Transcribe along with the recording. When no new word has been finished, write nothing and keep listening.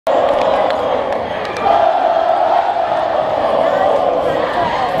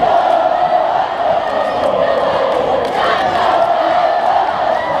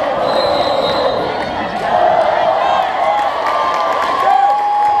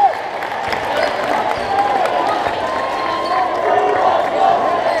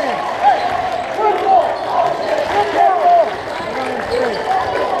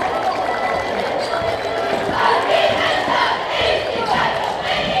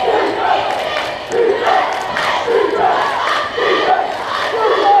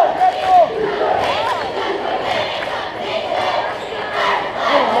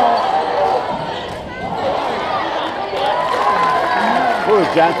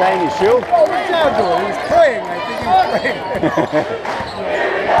John tying his shoe? Oh, what's John doing? He's praying. I think he's praying.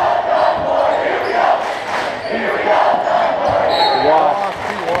 Walk.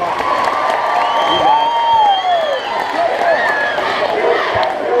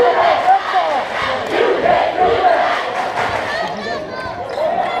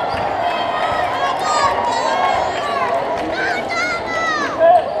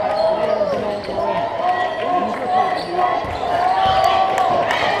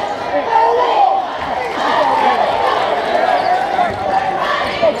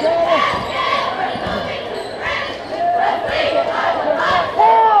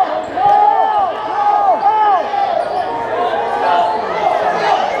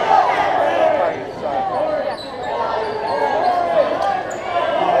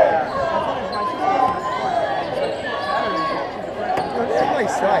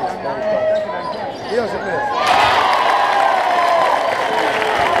 He doesn't miss.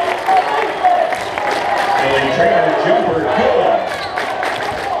 And trainer jumper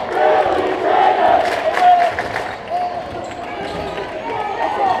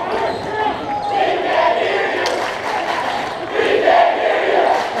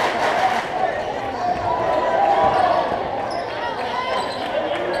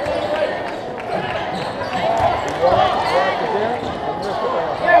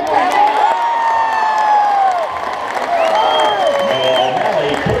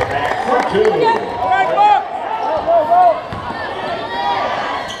good.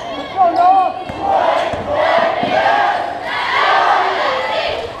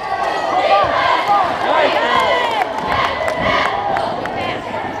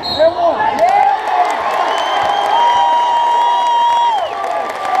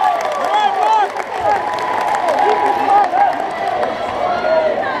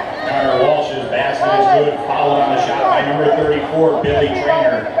 Followed on the shot by number 34, Billy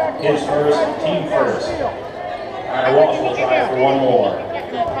Trainer. His first, team first. Connor Walsh will try for one more.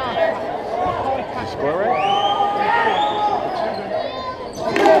 Score right?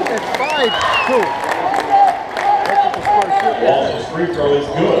 It's 5-2. Walsh's free throw is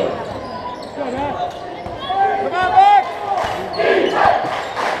good. Come on, Max!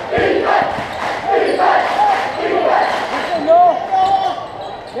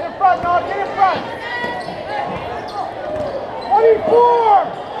 Get in front, no, get in front! 24!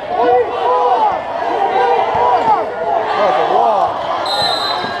 24! That's a wall.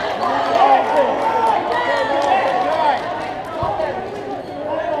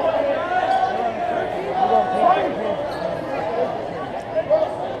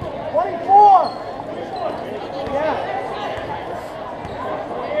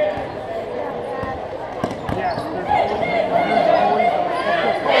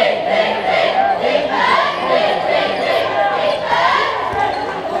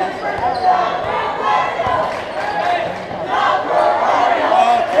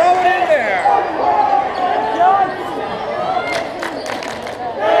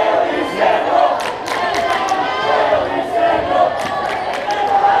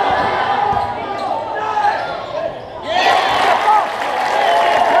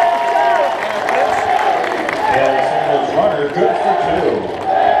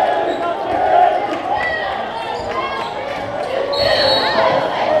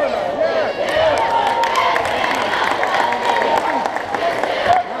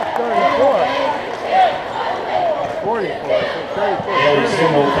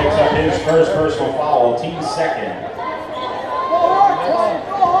 Picks up his first personal foul, team second.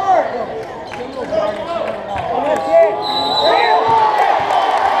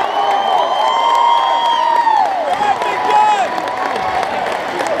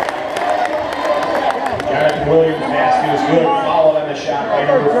 Jonathan Williams' basket is good, followed on the shot by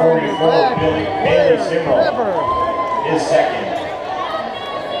number 44, Bailey Simmel. His second.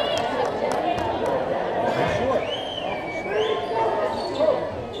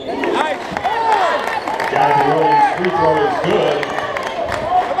 Jonathan Williams' free throw is good.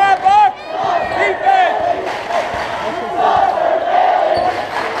 Come on, Buck! Defense!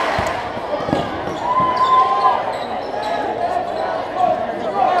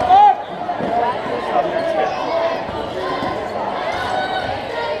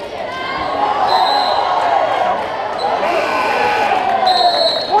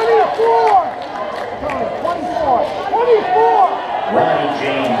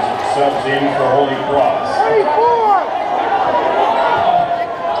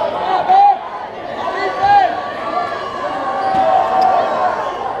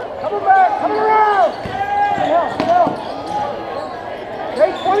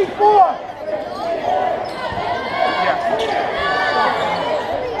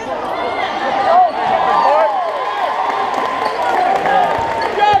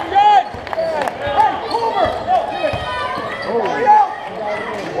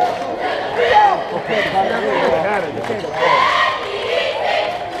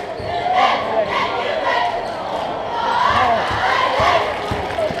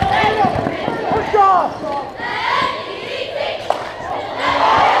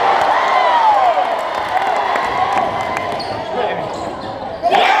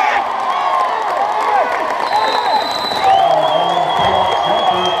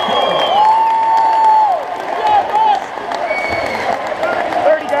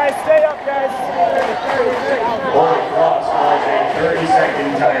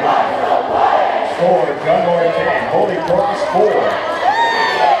 second timeout. Score, Dunmore 10, Holy Cross 4.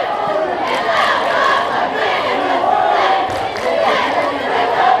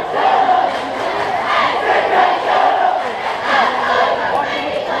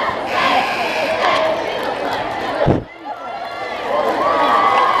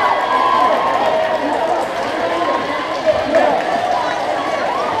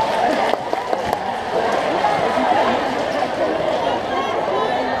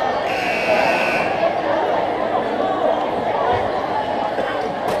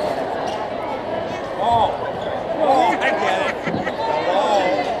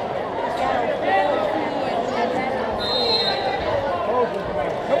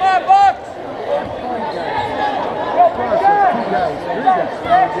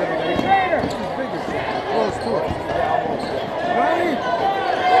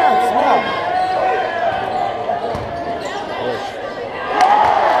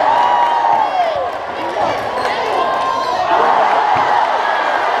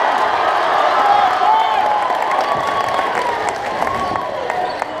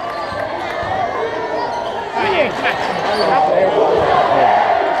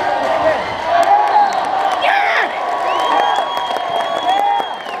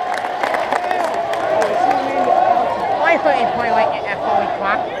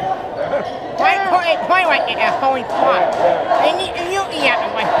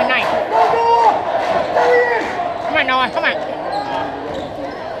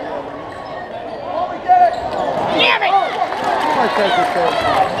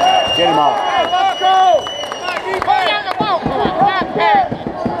 Get him out.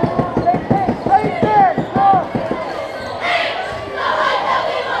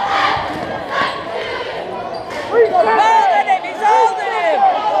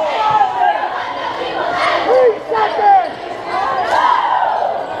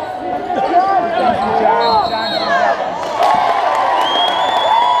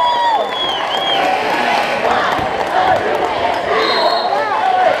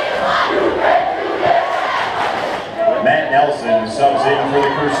 Subs in for the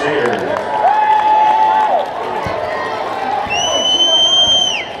Crusaders.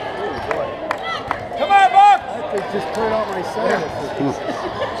 Come on, Buck! I could just put out my side.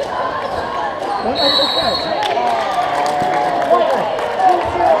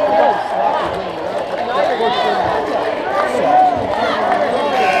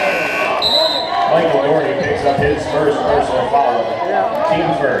 Michael Doherty picks up his first personal foul. Team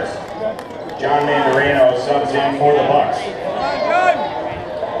first. John Mandarino subs in for the Bucks.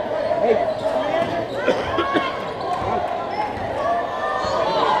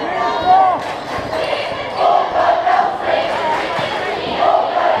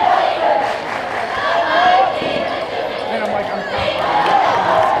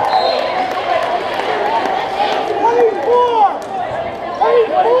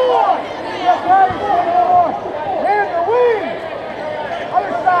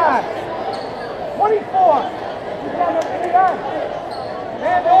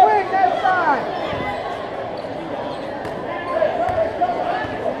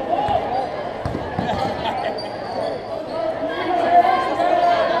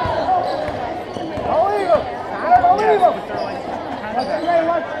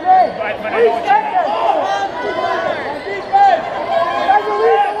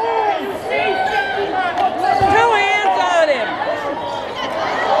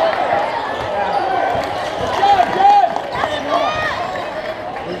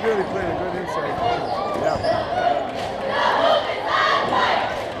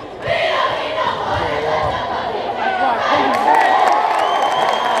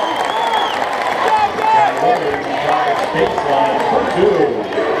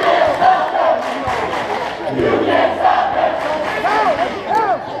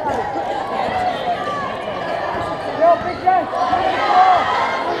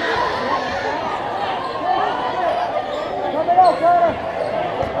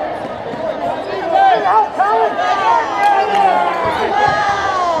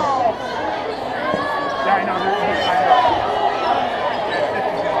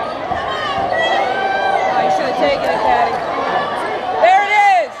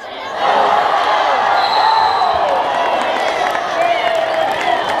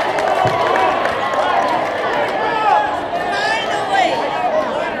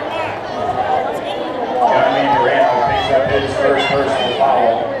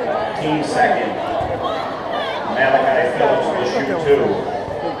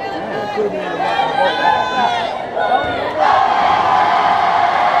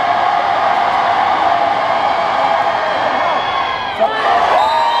 Come on.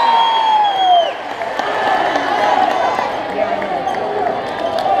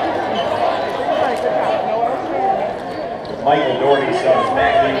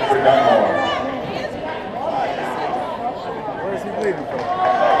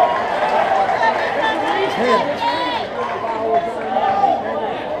 Bailey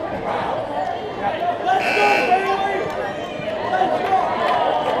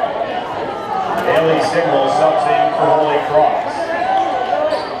Signal subs in for Holy Cross.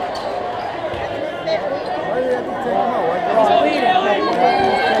 Why do you have to take him out? Why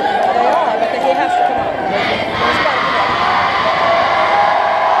They are, but he has to come out.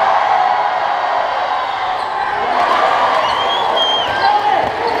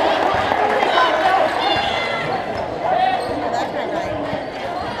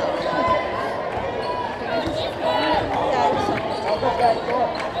 He's got to come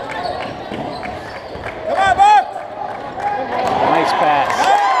out. Come on, Buck! Nice pass.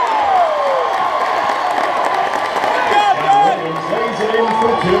 Plays it in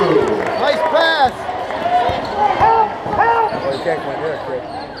for 2. Nice pass! Help! Help! Oh, you can't come in here, Chris.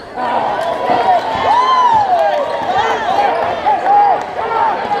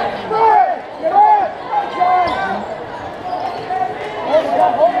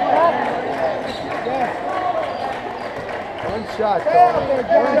 One shot, Tony.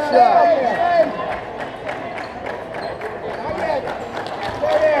 One shot.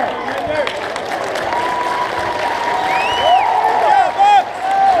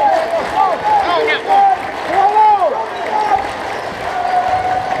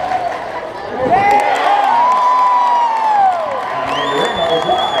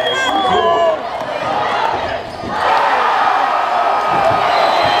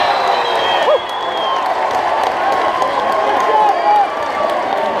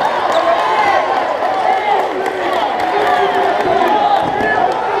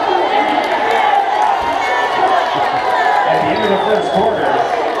 First quarter,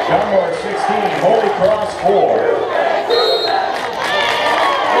 Dunmore 16, Holy Cross 4.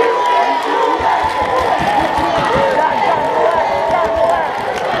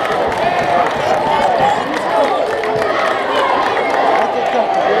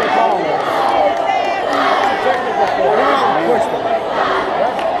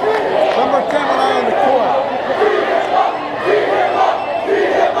 Number 10 went out on the court.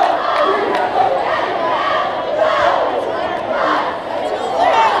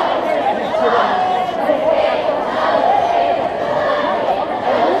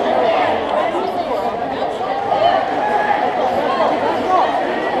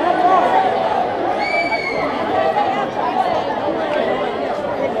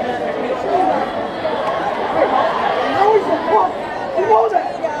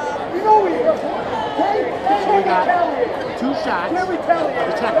 Two shots of the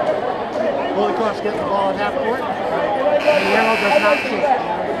second. Holy Cross gets the ball at half court. And the arrow does not change.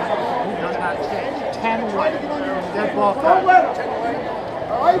 Does not change. 10-1. Dead ball time. All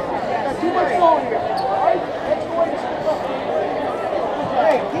right? Got too much ball here. All right? That's the way it's supposed to go.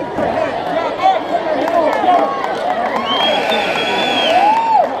 Hey, keep your head.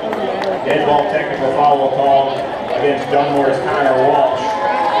 Dead ball technical foul call against Dunmore's Connor Walsh.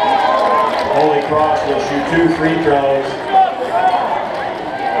 Holy Cross will shoot 2 free throws,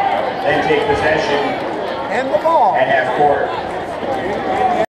 then take possession And the ball. at half court.